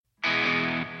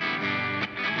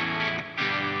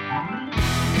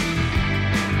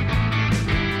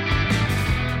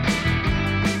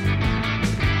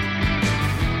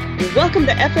Welcome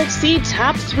to FFC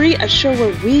Top 3, a show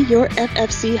where we, your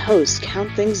FFC hosts,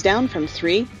 count things down from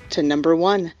 3 to number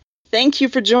 1. Thank you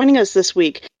for joining us this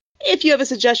week. If you have a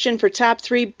suggestion for Top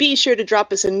 3, be sure to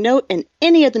drop us a note in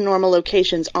any of the normal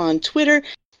locations on Twitter,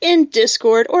 in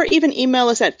Discord, or even email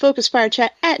us at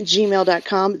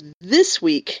focusfirechat@gmail.com this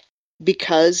week.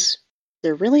 Because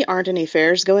there really aren't any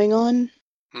fairs going on,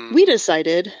 we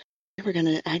decided we're going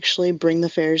to actually bring the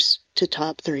fairs to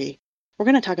Top 3. We're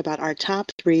going to talk about our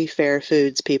top 3 fair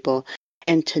foods, people.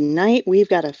 And tonight we've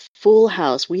got a full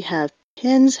house. We have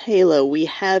Pins Halo, we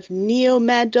have Neo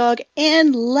Mad Dog,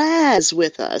 and Laz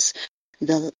with us.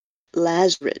 The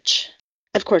Lazrich.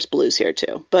 Of course, Blue's here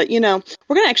too. But,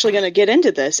 we're going to get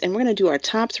into this, and we're going to do our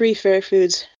top 3 fair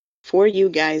foods for you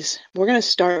guys. We're going to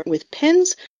start with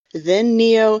Pins, then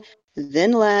Neo,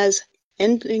 then Laz,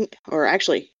 or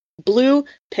actually, Blue,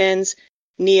 Pins,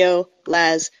 Neo,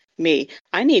 Laz, me.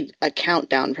 I need a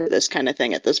countdown for this kind of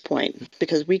thing at this point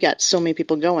because we got so many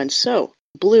people going. So,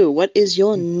 Blue, what is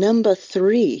your number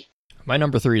 3? My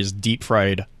number 3 is deep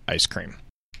fried ice cream.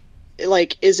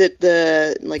 Like, is it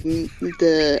the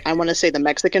I want to say the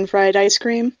Mexican fried ice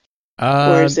cream?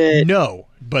 Or is it? No,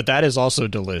 but that is also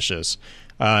delicious.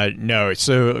 No,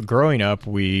 so growing up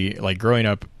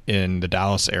in the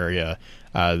Dallas area,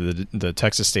 the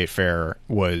Texas State Fair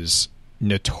was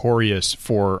notorious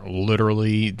for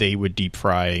literally they would deep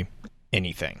fry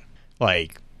anything.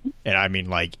 And I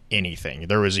mean anything.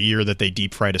 There was a year that they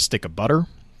deep fried a stick of butter.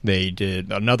 They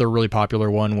did another really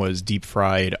popular one was deep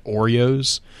fried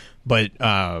Oreos. But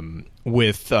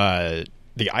with the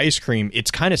ice cream,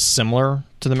 it's kind of similar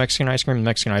to the Mexican ice cream. The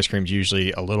Mexican ice cream is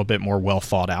usually a little bit more well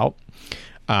thought out.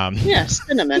 Yes,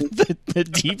 cinnamon. the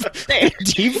deep fried.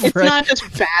 It's not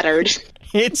just battered.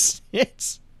 It's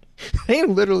they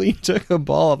literally took a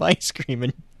ball of ice cream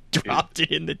and dropped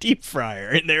it in the deep fryer,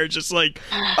 and they're just like,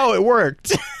 "Oh, it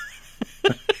worked."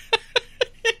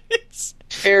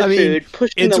 Food.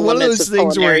 Pushing it's the one of limits those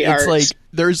things where arts. it's like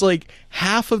there's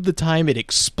half of the time it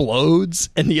explodes,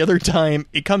 and the other time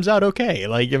it comes out okay.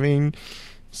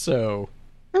 So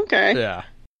okay, yeah.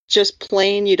 Just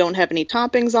plain. You don't have any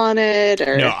toppings on it,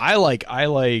 or no? I like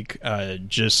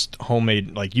just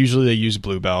homemade. Usually they use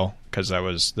Bluebell because that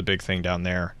was the big thing down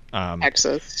there.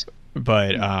 Texas.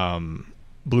 But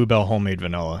Bluebell homemade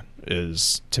vanilla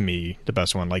is to me the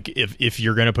best one. If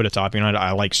you're gonna put a topping on it,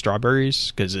 I like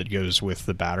strawberries because it goes with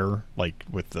the batter.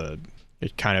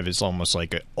 It kind of is almost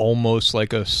like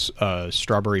a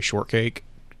strawberry shortcake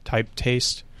type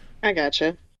taste. I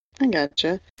gotcha.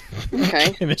 Okay.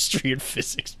 Chemistry and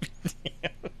physics.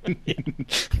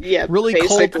 Yeah. Really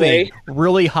basically. cold thing,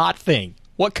 really hot thing.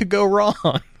 What could go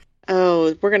wrong?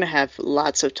 Oh, we're going to have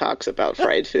lots of talks about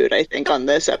fried food, I think, on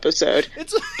this episode.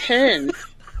 Ken,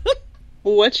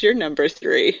 what's your number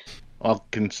 3? Well,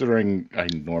 considering I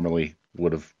normally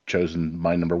would have chosen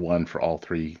my number 1 for all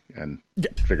 3 and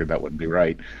figured that wouldn't be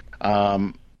right,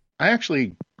 I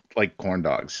actually like corn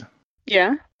dogs.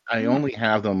 Yeah? I only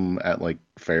have them at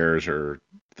fairs or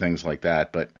things like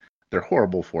that, but they're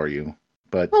horrible for you.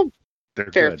 But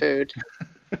they're fair good. Food.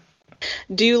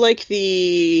 Do you like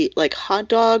the hot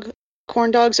dog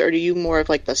corn dogs, or do you more of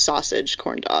the sausage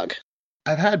corn dog?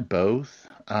 I've had both.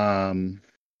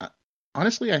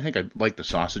 Honestly, I think I like the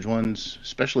sausage ones,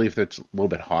 especially if it's a little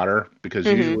bit hotter, because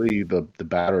usually the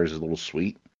batter is a little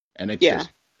sweet, and it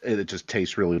just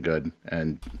tastes really good.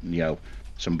 And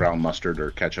some brown mustard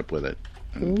or ketchup with it,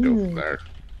 and go from there.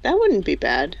 That wouldn't be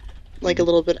bad. A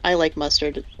little bit. I like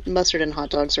mustard. Mustard and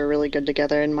hot dogs are really good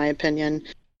together, in my opinion.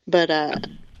 But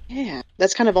yeah,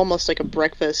 that's kind of almost like a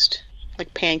breakfast,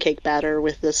 pancake batter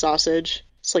with the sausage.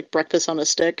 It's like breakfast on a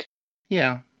stick.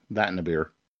 Yeah, that and a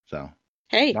beer. So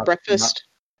hey, breakfast.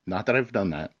 Not that I've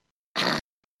done that.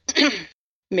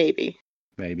 Maybe.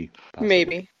 Possibly.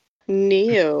 Maybe.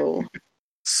 Neo.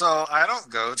 So I don't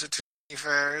go to too many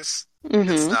fairs.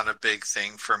 It's not a big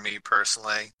thing for me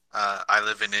personally. I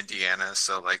live in Indiana,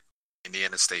 so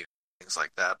Indiana State, things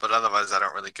like that. But otherwise, I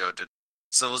don't really go to.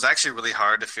 So it was actually really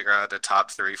hard to figure out a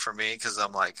top 3 for me because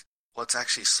I'm what's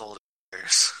actually sold at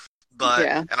fairs? But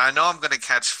and I know I'm going to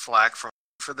catch flack for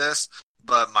this,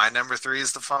 but my number 3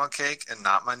 is the funnel cake and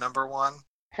not my number 1.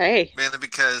 Hey, mainly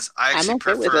because I actually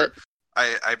prefer.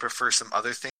 I prefer some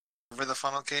other things over the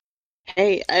funnel cake.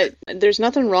 Hey, there's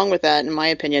nothing wrong with that, in my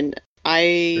opinion.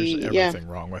 There's everything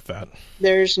wrong with that.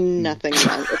 There's nothing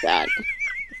wrong with that.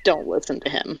 Don't listen to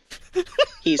him.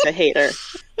 He's a hater.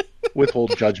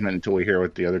 Withhold judgment until we hear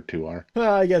what the other 2 are.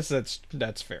 I guess that's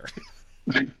fair.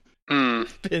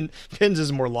 Pins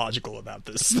is more logical about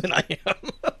this than I am.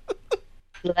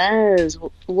 Les,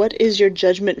 what is your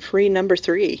judgment-free number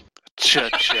 3?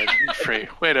 Judgment-free.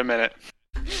 Wait a minute.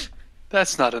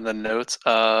 That's not in the notes.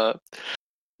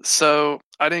 So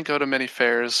I didn't go to many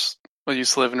fairs. I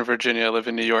used to live in Virginia. I live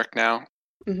in New York now.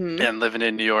 Mm-hmm. And living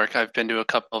in New York, I've been to a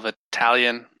couple of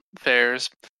Italian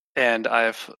fairs, and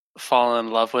I've fallen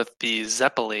in love with the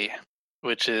zeppoli,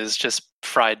 which is just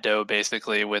fried dough,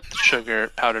 basically, with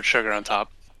powdered sugar on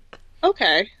top.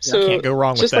 Okay, so can't go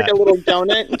wrong with just like that. a little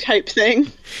donut type thing.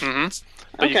 Mm-hmm.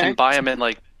 But you can buy them in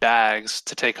like bags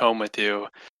to take home with you,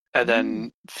 and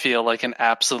then feel like an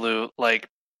absolute like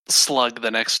slug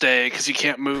the next day because you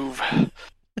can't move.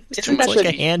 Isn't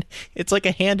that It's like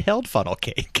a handheld funnel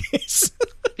cake.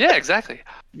 Yeah, exactly.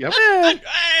 Yep.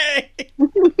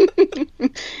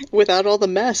 Without all the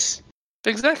mess.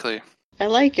 Exactly. I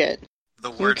like it. The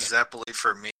word zeppoli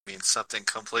for me means something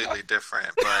completely different,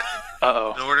 but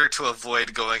Uh-oh. in order to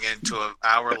avoid going into an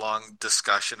hour-long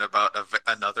discussion about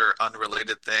another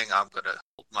unrelated thing, I'm going to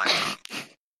hold my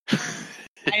tongue.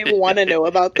 I want to know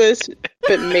about this,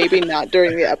 but maybe not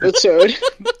during the episode.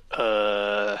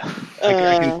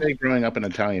 I can say growing up in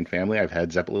an Italian family, I've had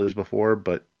zeppolis before,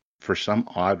 but for some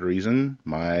odd reason,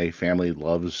 my family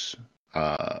loves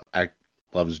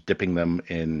dipping them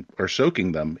in or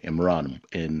soaking them in rum.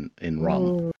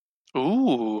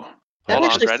 Ooh. That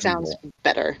Hold actually on, sounds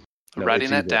better. I'm No, writing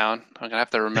it's that either. down. I'm going to have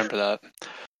to remember that.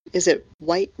 Is it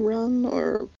white rum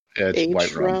or It's aged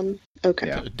white rum. Okay.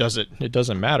 Yeah. It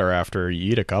doesn't matter after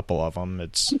you eat a couple of them.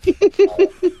 It's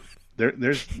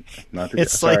There's not.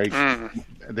 It's sorry. like-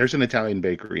 There's an Italian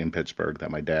bakery in Pittsburgh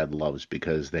that my dad loves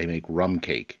because they make rum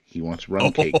cake. He wants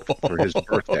rum cake for his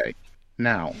birthday.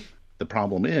 Now, the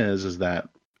problem is that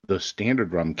the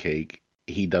standard rum cake,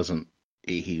 he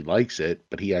likes it,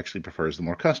 but he actually prefers the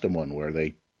more custom one where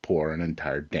they pour an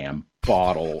entire damn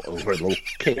bottle over the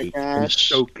cake and Gosh.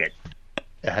 soak it.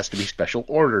 It has to be special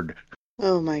ordered.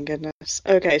 Oh my goodness.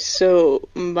 Okay, so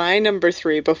my number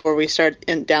 3 before we start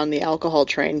down the alcohol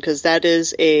train, because that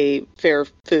is a fair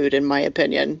food in my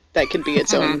opinion. That can be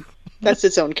its own. That's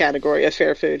its own category of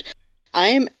fair food.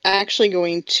 I'm actually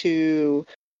going to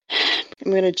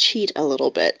cheat a little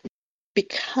bit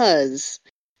because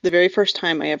the very first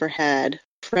time I ever had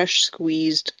fresh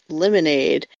squeezed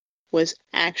lemonade was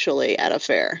actually at a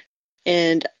fair.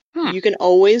 And you can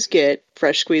always get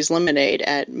fresh squeezed lemonade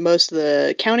at most of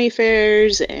the county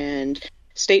fairs and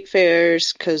state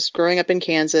fairs, because growing up in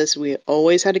Kansas, we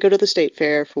always had to go to the state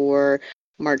fair for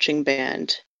marching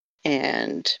band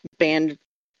and band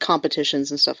competitions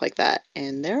and stuff like that.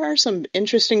 And there are some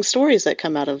interesting stories that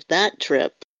come out of that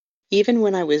trip, even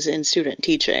when I was in student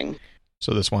teaching.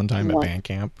 so this one time at band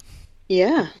camp.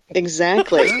 Yeah,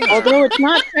 exactly. Although it's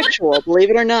not sexual, believe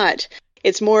it or not.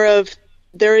 It's more of,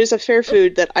 there is a fair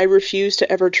food that I refuse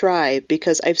to ever try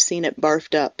because I've seen it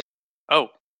barfed up. Oh.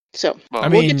 So, Well,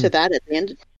 we'll get to that at the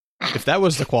end. If that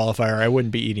was the qualifier, I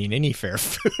wouldn't be eating any fair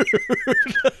food.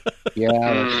 Yeah.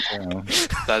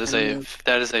 That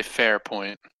is a fair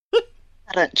point.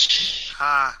 Ta-da-ch.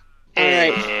 Ha! All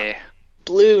right, Eh.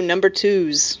 Blue, number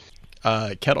 2s.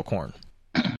 Kettle corn.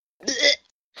 I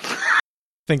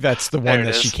think that's the There one it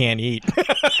that is. she can't eat.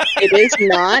 It is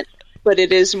not, but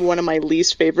it is one of my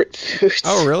least favorite foods.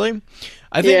 Oh, really?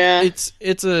 I think Yeah.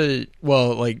 it's a,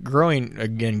 well, like growing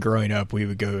up, we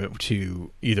would go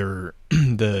to either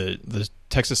the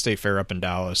Texas State Fair up in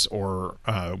Dallas, or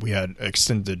we had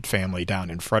extended family down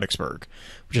in Fredericksburg,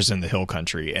 which is in the hill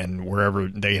country, and wherever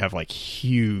they have like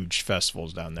huge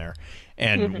festivals down there.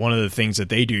 And one of the things that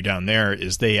they do down there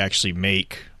is they actually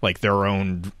make like their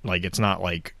own, like it's not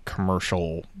like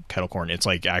commercial kettle corn. It's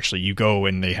like actually you go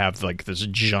and they have like this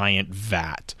giant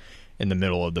vat in the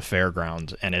middle of the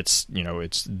fairground, and it's, you know,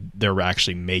 they're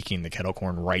actually making the kettle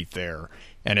corn right there,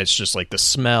 and it's just like the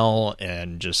smell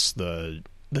and just the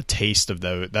taste of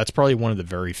that's probably one of the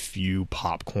very few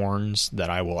popcorns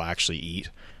that I will actually eat.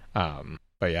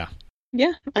 But yeah.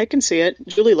 Yeah, I can see it.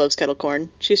 Julie loves kettle corn.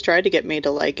 She's tried to get me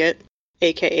to like it,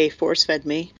 aka force-fed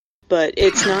me, but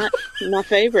it's not my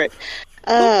favorite.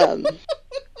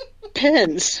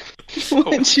 Pins,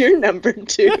 what's your number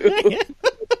 2?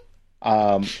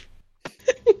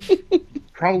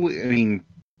 Probably, I mean,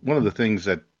 one of the things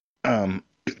that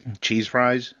cheese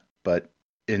fries, but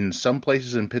in some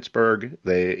places in Pittsburgh,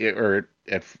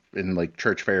 in like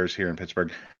church fairs here in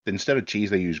Pittsburgh, instead of cheese,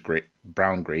 they use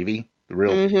brown gravy, the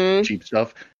real cheap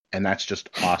stuff, and that's just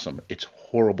awesome. It's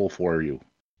horrible for you.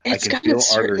 It's I can got feel a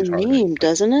certain arteries hardening. name,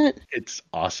 doesn't it? It's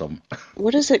awesome.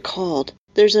 What is it called?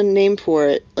 There's a name for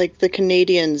it. Like the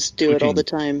Canadians do it all Poutine. the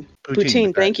time. Poutine,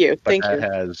 Poutine. but Thank you. But Thank that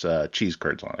you. has cheese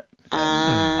curds on it.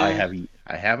 Ah.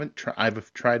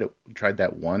 I've tried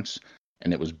that once,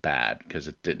 and it was bad because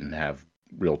it didn't have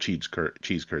real cheese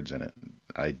curds in it.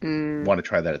 I want to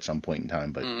try that at some point in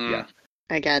time, but yeah.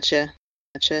 I gotcha.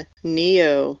 Gotcha.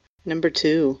 Neo, number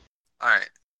 2. All right.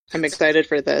 I'm excited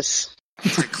for this.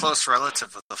 It's a close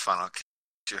relative of the funnel cake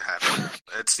you have.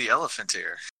 It's the elephant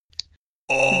ear.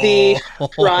 The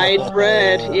fried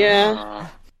bread, yeah.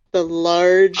 The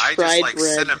large fried bread. I just like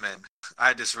cinnamon.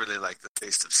 I just really like the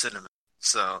taste of cinnamon.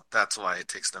 So that's why it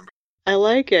takes number. I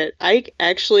like it.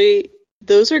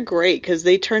 Those are great because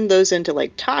they turn those into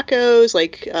like tacos.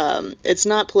 Like, it's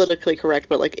not politically correct,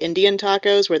 but like Indian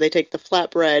tacos where they take the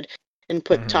flatbread and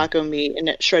put taco meat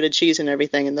and shredded cheese and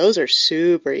everything. And those are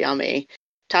super yummy.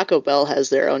 Taco Bell has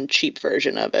their own cheap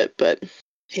version of it, but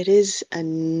it is a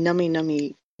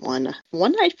nummy one.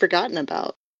 One I'd forgotten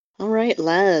about. All right,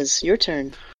 Laz, your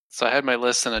turn. So I had my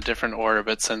list in a different order,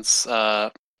 but since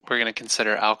we're going to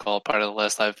consider alcohol part of the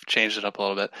list, I've changed it up a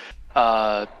little bit.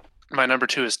 My number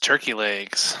 2 is turkey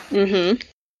legs. Mm-hmm.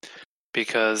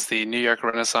 Because the New York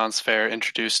Renaissance Fair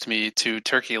introduced me to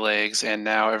turkey legs, and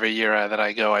now every year that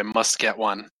I go, I must get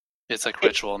one. It's like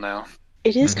ritual now.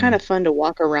 It is kind of fun to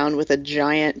walk around with a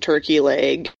giant turkey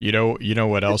leg. You know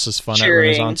what else is fun at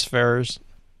Renaissance fairs?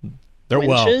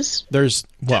 There's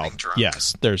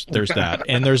that,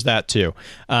 and there's that too.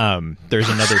 There's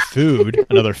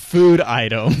another food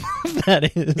item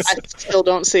that is. I still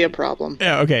don't see a problem.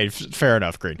 Yeah, okay, fair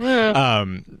enough, Green. Yeah.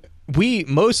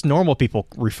 Most normal people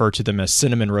refer to them as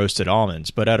cinnamon roasted almonds,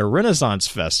 but at a Renaissance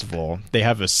festival, they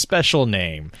have a special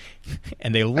name,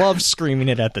 and they love screaming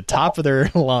it at the top of their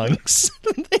lungs.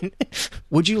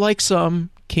 Would you like some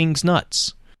King's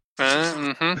nuts?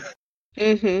 So,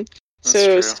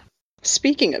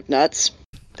 speaking of nuts,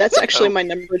 that's actually my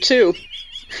number 2.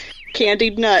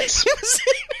 Candied nuts.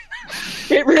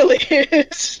 It really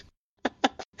is.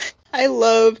 I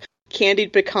love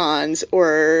candied pecans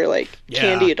or like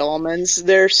candied almonds.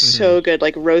 They're so good,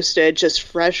 like roasted, just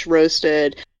fresh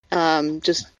roasted.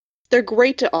 They're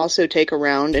great to also take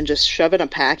around and just shove in a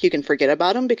pack. You can forget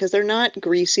about them because they're not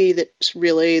greasy.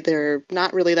 They're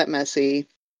not really that messy.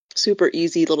 Super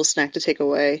easy little snack to take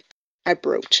away. I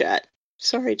broke chat.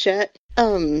 Sorry, chat.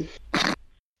 Blue.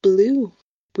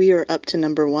 We are up to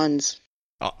number 1s.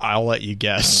 I'll let you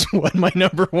guess what my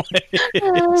number 1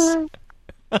 is.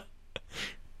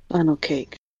 Funnel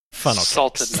cake.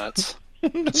 Salted nuts.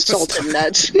 Salted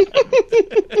nuts. The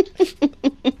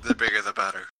bigger the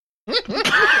better.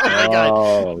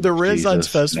 The Renaissance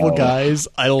Festival guys,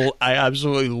 I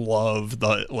absolutely love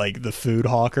the food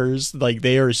hawkers. Like,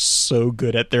 they are so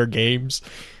good at their games.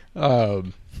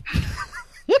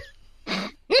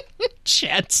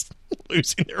 Chat's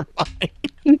losing their mind.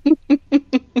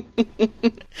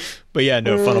 But yeah,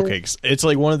 no, funnel cakes. It's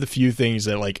like one of the few things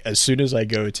that, like, as soon as I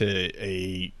go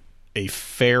to a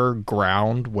fair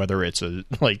ground, whether it's a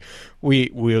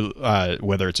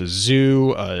whether it's a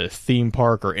zoo, a theme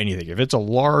park, or anything, if it's a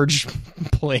large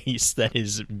place that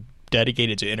is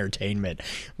dedicated to entertainment,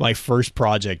 my first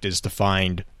project is to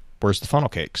find where's the funnel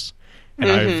cakes.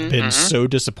 And I've been so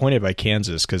disappointed by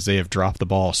Kansas because they have dropped the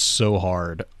ball so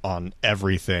hard on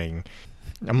everything.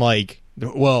 I'm like,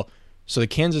 well, so the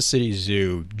Kansas City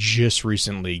Zoo just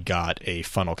recently got a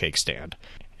funnel cake stand.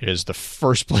 It is the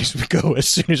first place we go as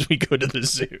soon as we go to the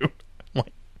zoo. I'm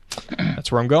like,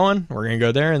 that's where I'm going. We're going to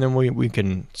go there, and then we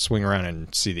can swing around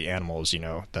and see the animals,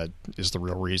 that is the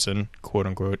real reason, quote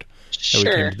unquote, that we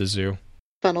came to the zoo.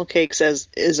 Funnel cakes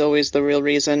is always the real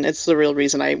reason. It's the real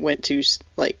reason I went to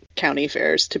like county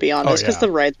fairs, to be honest, because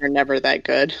the rides are never that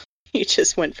good. You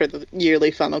just went for the yearly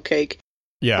funnel cake.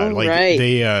 Yeah,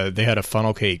 they had a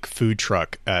funnel cake food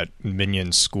truck at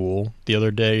Minion's school the other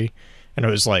day, and it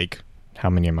was like, how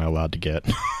many am I allowed to get?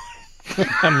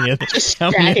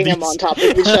 Stacking them on top of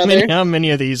each other. How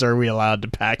many of these are we allowed to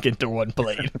pack into one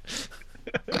plate?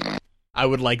 I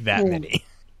would like that many.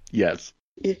 Yes.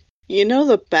 You know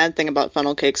the bad thing about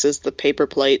funnel cakes is the paper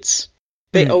plates.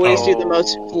 They always do the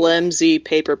most flimsy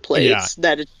paper plates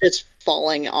that it's just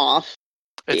falling off.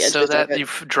 It's so that you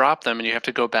drop them and you have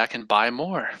to go back and buy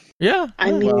more. Yeah,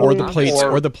 I mean, or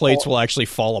the plates will actually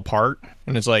fall apart,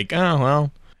 and it's like, oh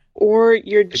well. Or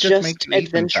you're just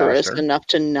adventurous enough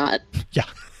to not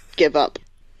give up.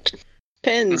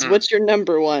 Pins, what's your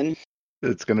number 1?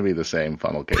 It's going to be the same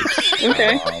funnel cake.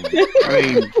 Okay. I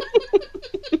mean,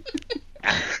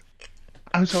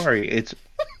 I'm sorry. It's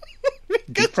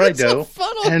deep fried dough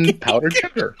and powdered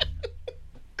sugar.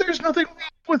 There's nothing wrong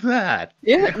with that.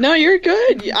 Yeah, no, you're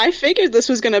good. I figured this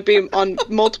was going to be on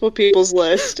multiple people's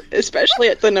list, especially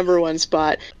at the number 1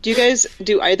 spot. Do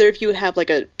either of you have like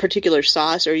a particular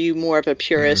sauce, or are you more of a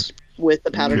purist with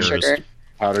the powdered sugar?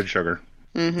 Powdered sugar.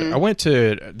 I went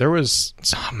to,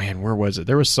 where was it?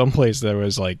 There was someplace that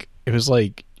was like, it was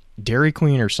like Dairy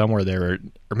Queen or somewhere there,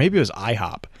 or maybe it was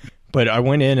IHOP. But I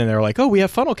went in and they were like, "Oh, we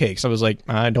have funnel cakes." I was like,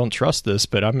 "I don't trust this,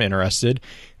 but I'm interested."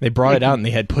 They brought it out and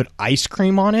they had put ice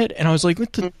cream on it, and I was like,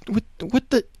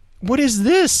 "What is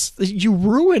this? You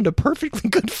ruined a perfectly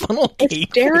good funnel cake."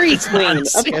 It's Dairy Queen.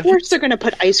 Of course, they're going to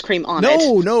put ice cream on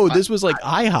it. No, this was like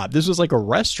IHOP. This was like a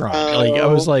restaurant. Oh,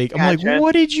 I'm like,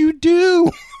 what did you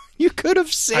do? You could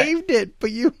have saved it,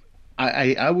 but you.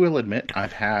 I will admit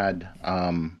I've had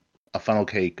a funnel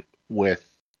cake with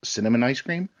cinnamon ice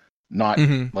cream, not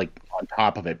like on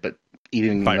top of it, but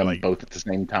eating them both at the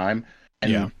same time.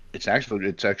 And it's actually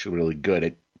really good.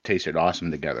 It tasted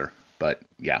awesome together. But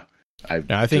yeah,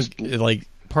 I think like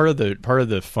part of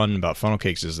the fun about funnel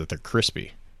cakes is that they're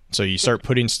crispy. So you start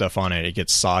putting stuff on it, it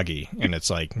gets soggy, and it's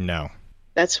like no.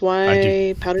 That's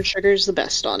why powdered sugar is the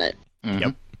best on it.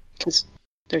 Yep. Because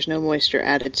there's no moisture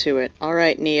added to it. All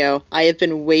right, Neo. I have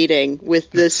been waiting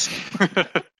with this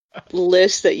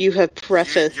list that you have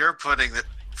prefaced. You're putting it.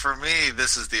 For me,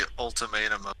 this is the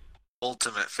ultimatum of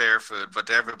ultimate fair food. But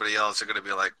to everybody else, you're going to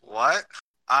be like, "What?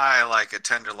 I like a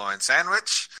tenderloin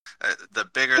sandwich. The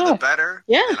bigger, the better.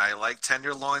 Yeah. And I like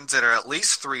tenderloins that are at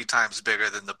least 3 times bigger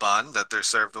than the bun that they're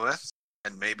served with,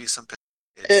 and maybe some.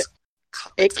 It's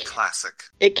a classic.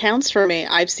 It counts for me.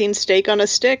 I've seen steak on a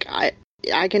stick.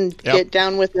 I can get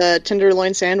down with a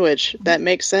tenderloin sandwich. That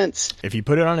makes sense. If you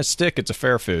put it on a stick, it's a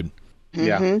fair food.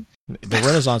 Yeah. The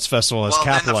Renaissance Festival has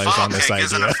capitalized on this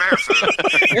idea. A fair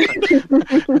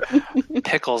food.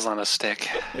 Pickles on a stick.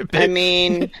 I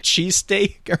mean,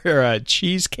 cheesesteak or a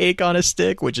cheesecake on a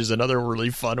stick, which is another really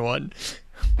fun one.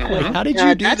 Like, how did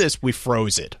you do this? We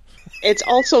froze it. It's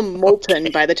also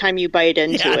molten by the time you bite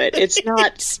into it. It's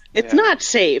not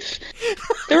safe.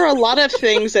 There are a lot of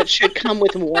things that should come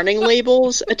with warning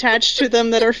labels attached to them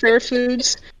that are fair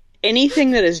foods.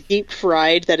 Anything that is deep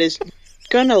fried that is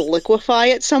gonna liquefy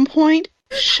at some point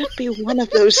should be one of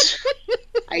those.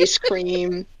 Ice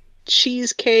cream,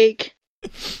 cheesecake.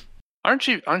 Aren't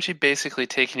you basically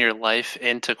taking your life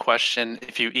into question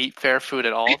if you eat fair food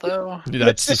at all, though?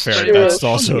 That's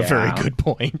also a very good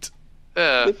point.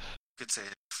 You could say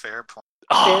fair point.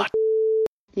 Oh,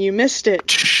 you missed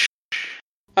it.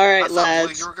 All right,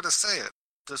 lads. You were going to say it.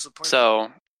 Disappointed.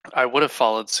 So I would have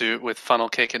followed suit with funnel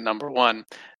cake at number 1.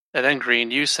 And then, Green,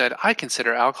 you said, I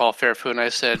consider alcohol fair food. And I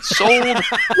said, sold.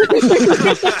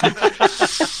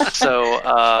 So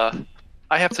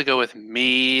I have to go with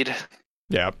mead.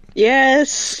 Yeah.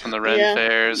 Yes. From the Ren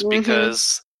Fairs,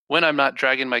 because when I'm not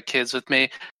dragging my kids with me,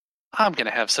 I'm going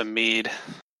to have some mead.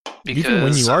 Because, even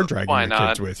when you are dragging your not?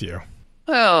 kids with you.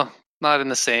 Well, not in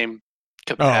the same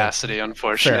capacity,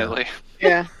 unfortunately. Fair.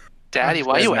 Yeah. Daddy,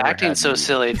 why are you acting so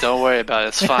silly? Don't worry about it.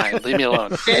 It's fine. Leave me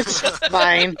alone. It's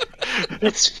fine.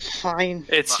 It's fine.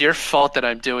 It's your fault that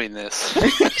I'm doing this.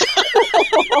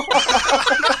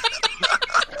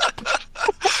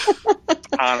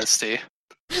 Honesty.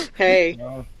 Hey,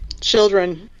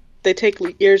 children, they take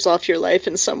years off your life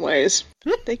in some ways.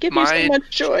 They give you so much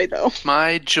joy, though.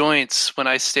 My joints, when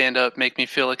I stand up, make me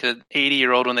feel like an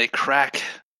 80-year-old when they crack.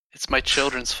 It's my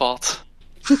children's fault.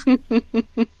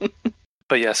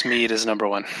 But yes, mead is number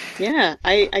 1. Yeah,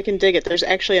 I can dig it. There's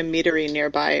actually a meadery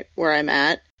nearby where I'm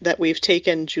at that we've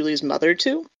taken Julie's mother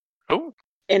to. Oh.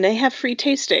 And they have free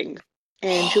tasting.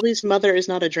 And Julie's mother is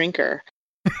not a drinker.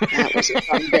 That was a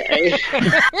fun day.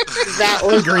 That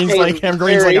was Green's like, I'm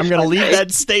going to leave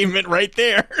that statement right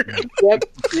there. Yep.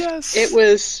 Yes. It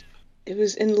was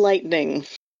enlightening.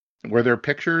 Were there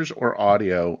pictures or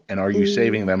audio, and are you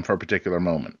saving them for a particular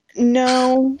moment?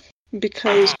 No,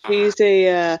 because she's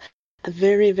a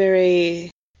very, very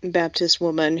Baptist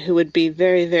woman who would be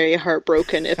very, very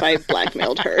heartbroken if I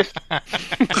blackmailed her.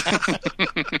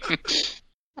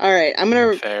 All right, I'm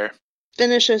going to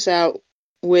finish us out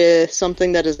with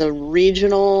something that is a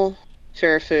regional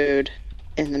fair food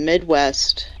in the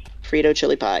Midwest, Frito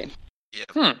chili pie.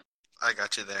 Yep. I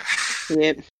got you there.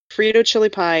 Yep. Frito chili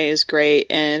pie is great,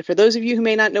 and for those of you who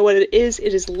may not know what it is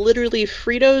literally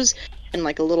Fritos and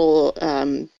like a little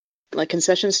like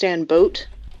concession stand boat.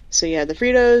 So yeah, the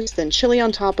Fritos, then chili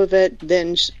on top of it,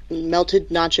 then melted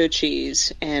nacho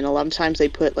cheese, and a lot of times they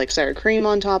put like sour cream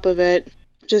on top of it.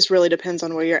 Just really depends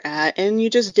on where you're at, and you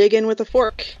just dig in with a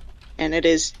fork, and it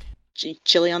is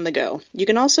chili on the go. You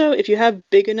can also, if you have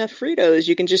big enough Fritos,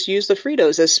 you can just use the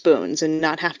Fritos as spoons and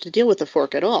not have to deal with the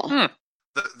fork at all.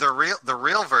 The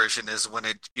real version is when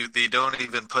you don't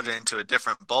even put it into a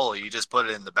different bowl. You just put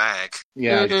it in the bag.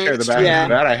 Yeah, tear the bag. Yeah.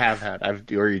 That I have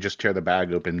had. Or you just tear the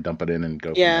bag open, dump it in, and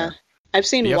go. Yeah, from there. I've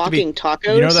seen walking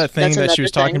tacos. You know that thing that she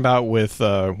was talking about with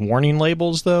warning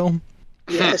labels, though.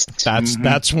 Yes,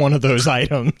 that's one of those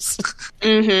items.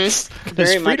 Mm-hmm.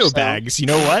 Because Frito bags, you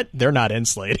know what? They're not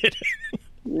insulated.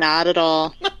 Not at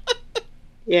all.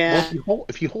 Yeah. Well,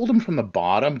 if you hold them from the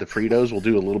bottom, the Fritos will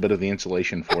do a little bit of the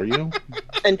insulation for you.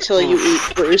 Until you eat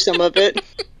through some of it.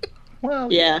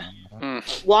 Well, yeah.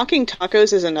 Walking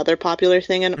tacos is another popular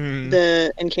thing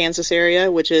in Kansas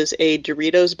area, which is a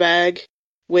Doritos bag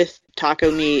with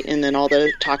taco meat and then all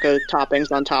the taco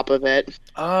toppings on top of it.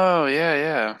 Oh,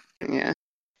 yeah. Yeah,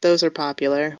 those are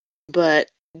popular. But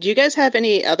do you guys have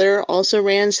any other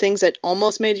also-rans, things that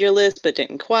almost made your list but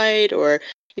didn't quite, or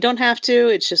you don't have to,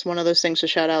 it's just one of those things to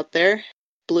shout out there?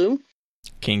 Blue?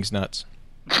 King's nuts.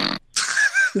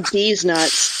 D's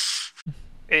nuts.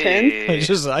 Hey.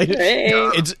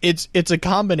 It's a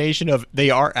combination of they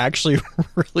are actually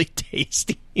really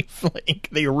tasty. Like,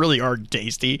 they really are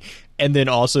tasty, and then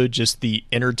also just the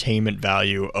entertainment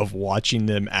value of watching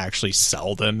them actually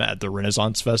sell them at the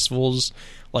Renaissance festivals.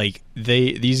 Like,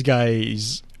 these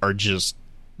guys are just,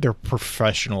 they're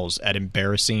professionals at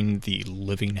embarrassing the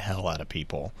living hell out of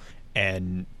people,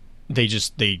 and they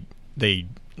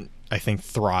I think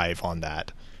thrive on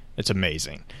that. It's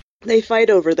amazing. They fight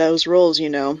over those roles, you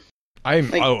know. You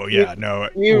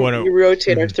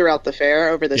rotate throughout the fair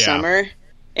over the summer,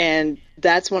 and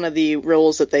that's one of the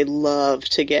roles that they love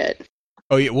to get.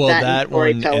 Oh yeah, well that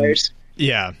one, storytellers.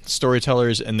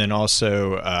 Storytellers, and then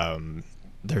also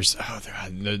there's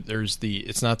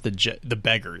it's not the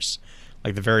beggars,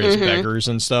 like the various beggars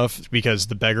and stuff, because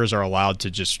the beggars are allowed to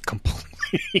just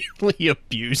completely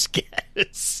abuse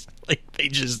guests. Like, they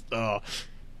just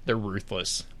they're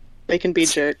ruthless. They can be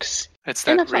jerks. It's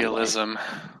that realism.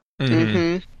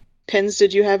 Pins,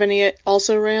 did you have any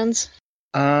also rans?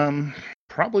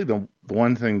 Probably the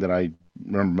one thing that I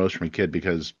remember most from a kid,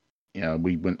 because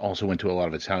we also went to a lot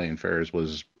of Italian fairs,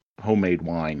 was homemade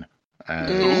wine.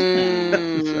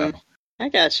 So, I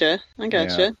gotcha.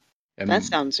 Yeah. And that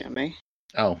sounds yummy.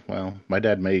 Oh well, my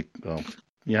dad makes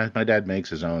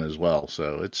his own as well,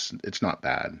 so it's not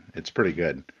bad. It's pretty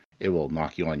good. It will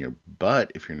knock you on your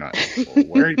butt if you're not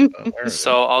aware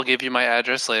So I'll give you my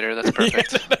address later. That's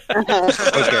perfect.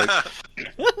 Okay.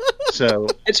 So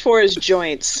it's for his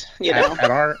joints, you know.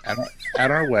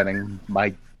 At our wedding,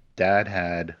 my dad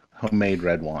had homemade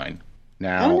red wine.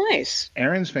 Now, nice.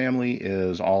 Erin's family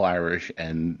is all Irish,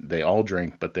 and they all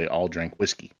drink, but they all drink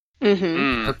whiskey.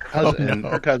 Her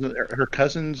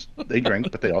cousins, they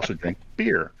drink, but they also drink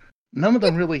beer. None of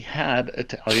them really had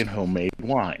Italian homemade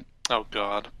wine. Oh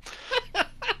God!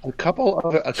 A couple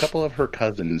of her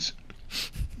cousins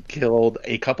killed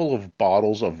a couple of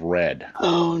bottles of red.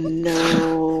 Oh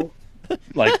no!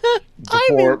 Like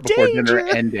before dinner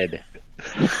ended.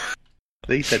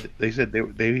 They said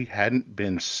they hadn't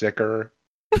been sicker.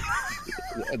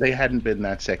 They hadn't been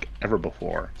that sick ever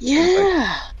before.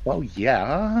 Yeah. Well,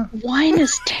 yeah. Wine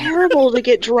is terrible to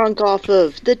get drunk off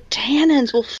of. The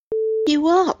tannins will f you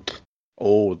up.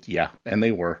 Oh yeah, and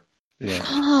they were. Yeah.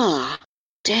 Ah,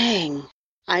 dang.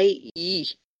 I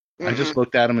just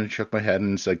looked at him and shook my head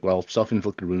and said, well,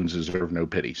 self-inflicted wounds deserve no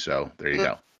pity, so there you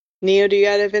go. Neo, do you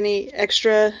have any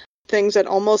extra things that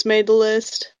almost made the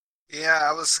list? Yeah,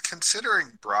 I was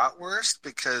considering bratwurst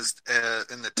because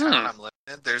in the town I'm living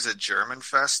in, there's a German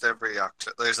fest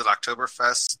there's an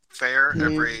Oktoberfest fair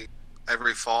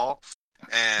every fall,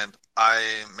 and I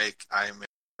make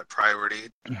a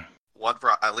priority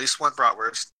at least one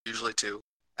bratwurst, usually two.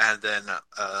 And then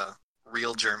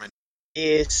real German.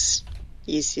 Yes.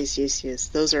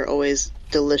 Those are always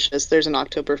delicious. There's an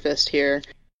Oktoberfest here,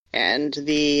 and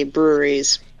the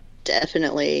breweries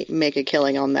definitely make a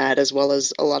killing on that, as well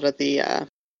as a lot of the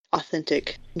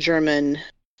authentic German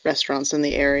restaurants in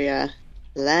the area.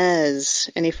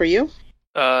 Les, any for you?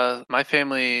 I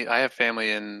have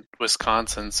family in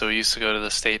Wisconsin, so we used to go to the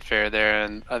state fair there,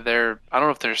 and I don't know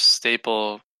if their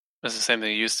staple is the same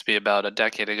thing it used to be about a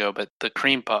decade ago, but the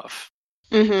cream puff,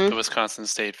 the Wisconsin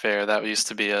State Fair, that used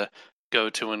to be a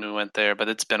go-to when we went there, but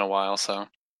it's been a while, so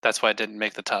that's why it didn't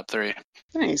make the top 3.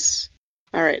 Nice.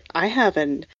 All right, I have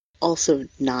an also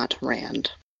not rand.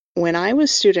 When I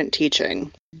was student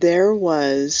teaching, there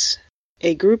was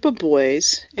a group of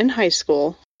boys in high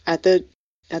school at the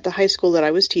high school that I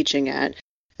was teaching at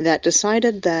that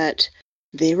decided that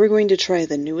they were going to try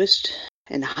the newest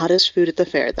and hottest food at the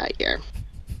fair that year.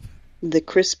 The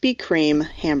Krispy Kreme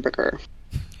hamburger.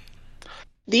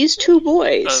 These two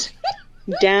boys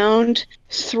downed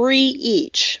 3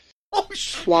 each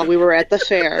while we were at the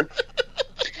fair.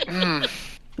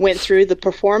 Went through the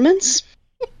performance,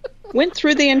 went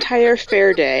through the entire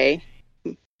fair day,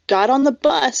 got on the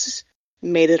bus,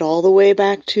 made it all the way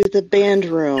back to the band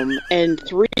room, and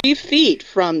 3 feet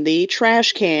from the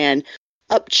trash can,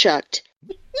 upchucked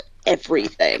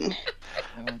everything.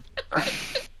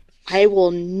 I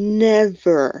will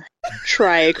never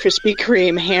try a Krispy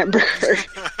Kreme hamburger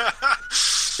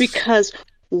because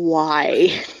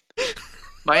why?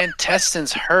 My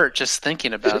intestines hurt just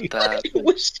thinking about that. It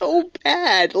was so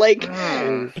bad. Like,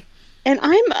 and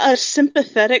I'm a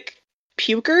sympathetic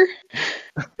puker,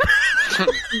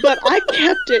 but I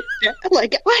kept it,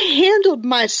 like, I handled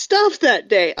my stuff that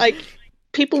day. Like,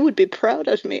 people would be proud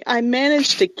of me. I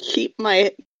managed to keep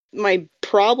my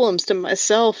problems to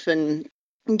myself and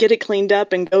get it cleaned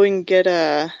up and go and get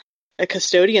a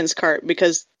custodian's cart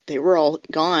because they were all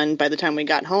gone by the time we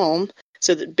got home.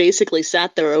 So that basically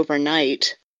sat there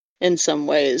overnight in some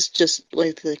ways, just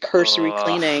like the cursory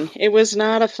cleaning. It was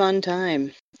not a fun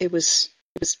time. It was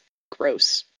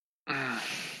gross.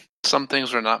 Some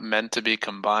things were not meant to be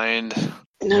combined.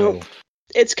 No.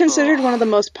 It's considered one of the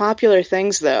most popular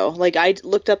things, though. Like, I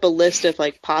looked up a list of,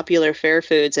 like, popular fair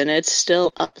foods, and it's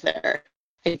still up there.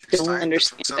 I don't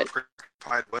understand it.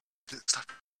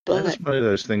 But that's one of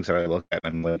those things that I look at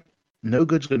and I'm like, no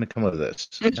good's going to come of this.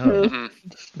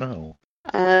 No.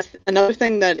 Another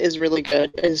thing that is really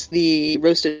good is the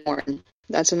roasted corn.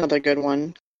 That's another good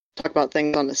one. Talk about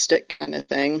things on a stick kind of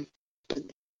thing. But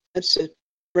that's a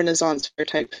Renaissance fair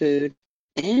type food.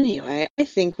 Anyway, I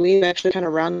think we've actually kind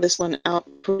of rounded this one out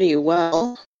pretty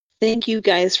well. Thank you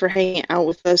guys for hanging out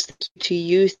with us. Thank you to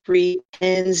you three,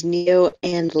 Pens, Neo,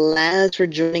 and Laz for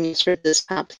joining us for this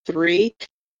top 3.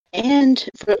 And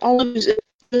for all of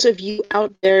those of you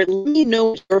out there, let me know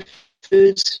what your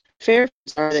fair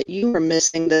foods are that you are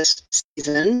missing this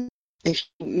season. If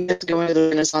you miss going to the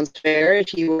Renaissance Fair,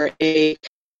 if you are a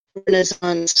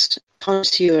Renaissance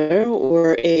connoisseur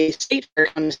or a state fair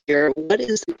connoisseur, what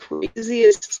is the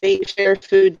craziest state fair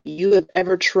food you have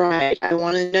ever tried? I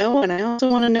want to know, and I also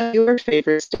want to know your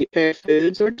favorite state fair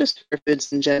foods or just fair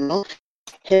foods in general.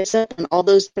 Hit us up on all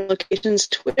those locations,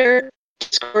 Twitter,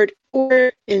 Discord,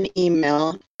 or an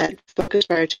email at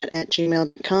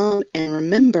focusfirechat@gmail.com. And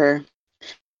remember,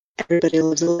 everybody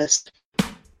loves a list.